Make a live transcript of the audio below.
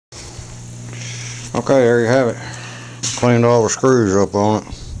Okay, there you have it. Cleaned all the screws up on it.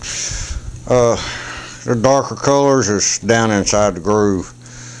 The darker colors is down inside the groove,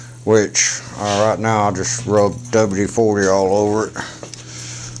 which right now I just rubbed WD-40 all over it.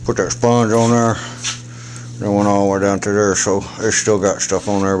 Put that sponge on there. Then went all the way down to there, so it's still got stuff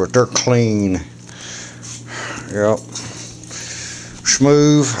on there, but they're clean. Yep.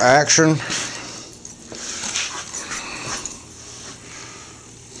 Smooth action.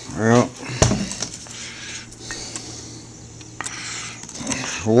 Yep.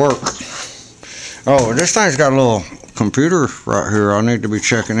 Work. Oh, this thing's got a little computer right here I need to be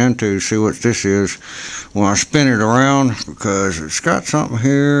checking into to see what this is when I spin it around, because it's got something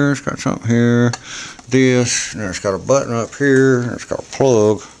here, it's got something here, this, and it's got a button up here, and it's got a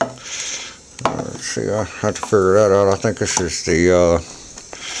plug. Let's see, I have to figure that out. I think this is the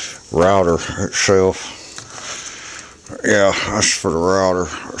router itself. Yeah, that's for the router.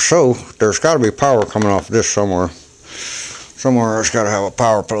 So there's got to be power coming off this somewhere. Somewhere it's got to have a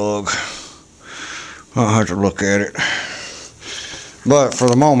power plug. I'll have to look at it. But for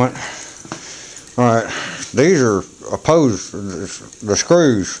the moment, alright, these are opposed, the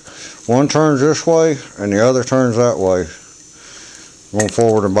screws. One turns this way and the other turns that way. Going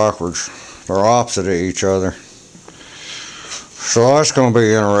forward and backwards. They're opposite of each other. So that's going to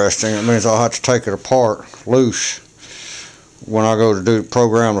be interesting. It means I'll have to take it apart loose when I go to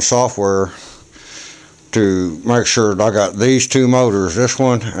program the software to make sure that I got these two motors, this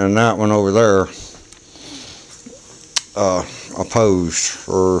one and that one over there, opposed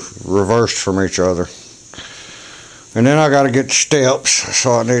or reversed from each other. And then I got to get the steps,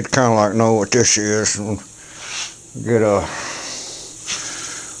 so I need to kind of like know what this is and get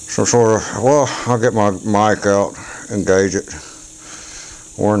some sort of, well, I'll get my mic out and gauge it.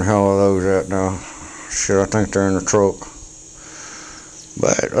 Where in the hell are those at now? Shit, I think they're in the truck.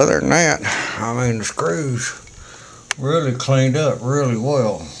 But other than that, I mean, the screws really cleaned up really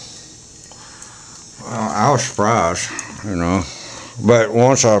well. I was surprised, you know. But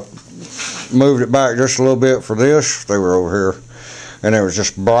once I moved it back just a little bit for this, they were over here, and it was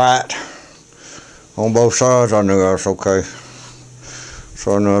just bright on both sides. I knew I was okay.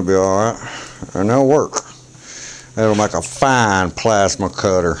 So I knew it'd be alright. And they'll work. It'll make a fine plasma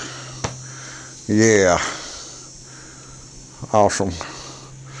cutter. Yeah. Awesome.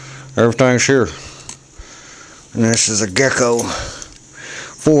 Everything's here. And this is a Gecko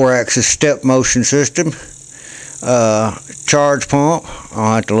 4-axis step motion system. Charge pump.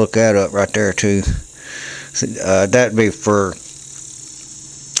 I'll have to look that up right there too. So, that'd be for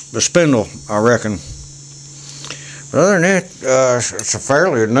the spindle, I reckon. But other than that, it's a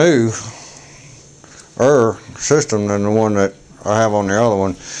fairly new system than the one that I have on the other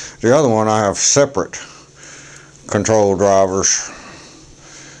one. The other one I have separate control drivers.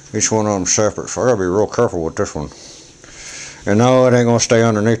 Each one of them separate, so I gotta be real careful with this one. And no, it ain't gonna stay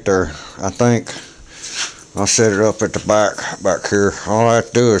underneath there. I think I'll set it up at the back here. All I have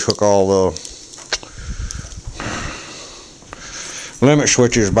to do is hook all the limit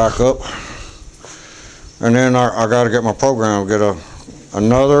switches back up, and then I gotta get my program, get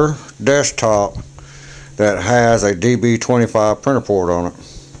another desktop that has a DB25 printer port on it,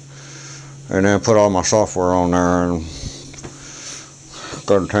 and then put all my software on there and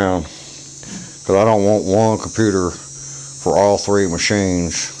go to town, because I don't want one computer for all three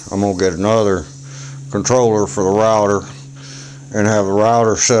machines. I'm gonna get another controller for the router and have the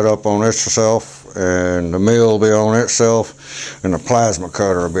router set up on itself, and the mill be on itself, and the plasma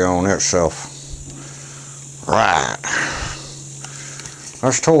cutter will be on itself. Right,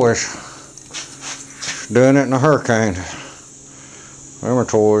 that's toys. Doing it in a hurricane. Them are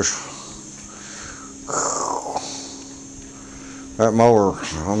toys. That mower,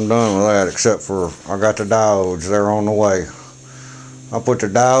 I'm done with that, except for I got the diodes, they're on the way. I put the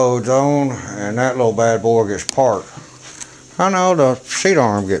diodes on and that little bad boy gets parked. I know the seat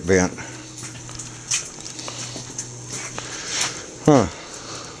arm get bent. Huh.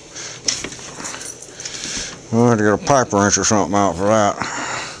 I'll have to get a pipe wrench or something out for that.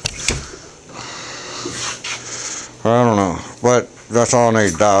 I don't know, but that's all I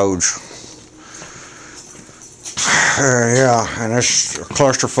need, diodes. Yeah, and it's a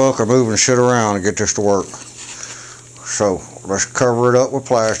clusterfuck of moving shit around to get this to work. So let's cover it up with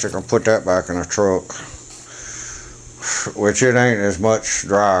plastic and put that back in the truck. Which it ain't as much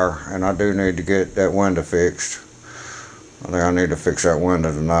drier, and I do need to get that window fixed. I think I need to fix that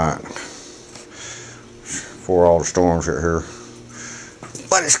window tonight before all the storms get here.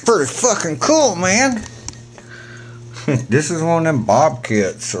 But it's pretty fucking cool, man. This is one of them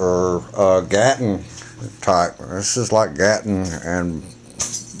Bobcats or Gatton type. This is like Gatton and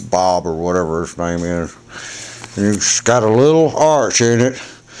Bob or whatever his name is. And it's got a little arch in it,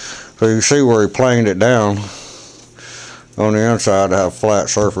 so you see where he planed it down on the inside to have a flat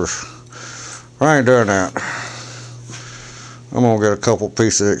surface. I ain't doing that. I'm gonna get a couple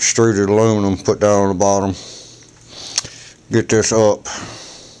pieces of extruded aluminum, put down on the bottom, get this up.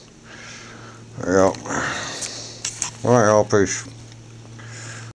 Yep. All right, y'all, peace.